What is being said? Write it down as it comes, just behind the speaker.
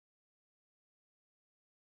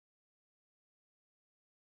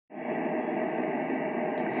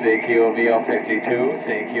CQ VO-52,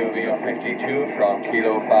 CQ VO-52 from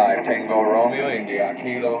Kilo 5 Tango Romeo India,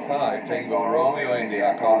 Kilo 5 Tango Romeo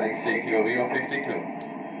India, calling CQ VO-52.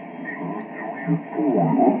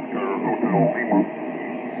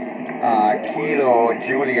 Kilo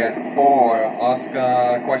Juliet 4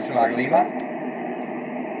 Oscar question mark Lima.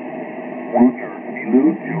 Roger,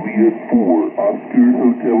 Kilo Juliet 4 Oscar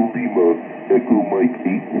Hotel Lima, Echo Mike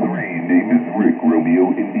 83, name is Rick, Romeo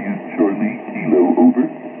India Charlie, Kilo, over.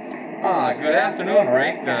 Good afternoon,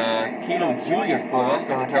 Rick. Kilo Juliet 4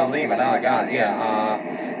 Oscar Hotel Lima, now I got it, yeah.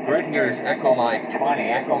 Grid here is Echo Mike 20,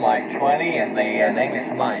 and the name is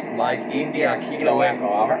Mike. Mike India Kilo Echo,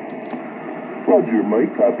 over. Roger,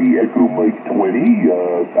 Mike, copy Echo Mike 20.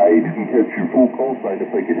 I didn't catch your full call sign,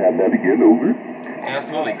 if I could have that again, over.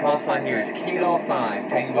 Absolutely, call sign here is Kilo 5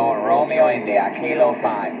 Tango Romeo India, Kilo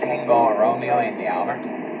 5 Tango Romeo India, over.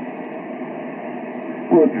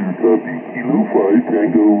 Roger, copy Kilo 5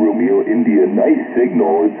 Tango Romeo India. Nice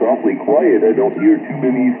signal, it's awfully quiet. I don't hear too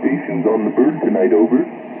many stations on the bird tonight, over.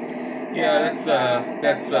 Yeah,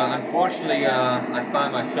 that's unfortunately, I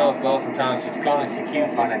find myself oftentimes just calling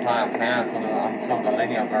CQ for an entire pass on some of the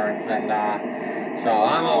linear birds, and so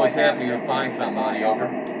I'm always happy to find somebody, over.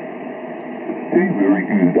 Hey, very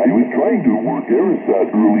good. I was trying to work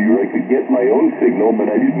Aerosat earlier. I could get my own signal, but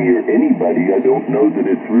I didn't hear anybody. I don't know that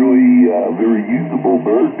it's really a very usable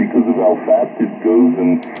bird because of how fast it goes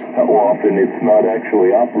and how often it's not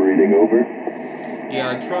actually operating, over. Yeah,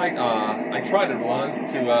 I tried it once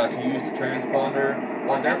to use the transponder,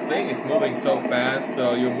 but that thing is moving so fast,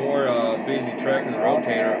 so you're more busy tracking the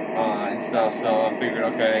rotator and stuff, so I figured,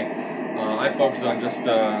 okay, I focus on just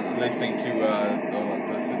listening to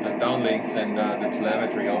the downlinks and the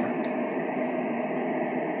telemetry, over.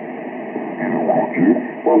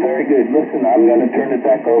 Well, very good. Listen, I'm going to turn it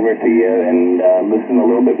back over to you and listen a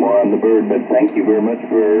little bit more on the bird, but thank you very much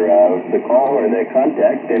for the call or the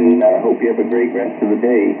contact, and I hope you have a great rest of the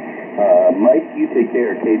day. Mike, you take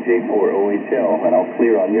care, KJ4OHL, and I'll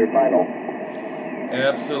clear on your final.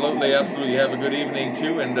 Absolutely, absolutely. Have a good evening,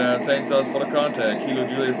 too, and thanks us for the contact. Kilo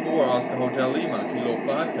Juliet 4, Oscar Hotel Lima, Kilo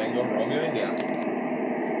 5, Tango Romeo India.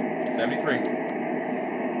 73.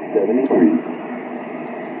 73.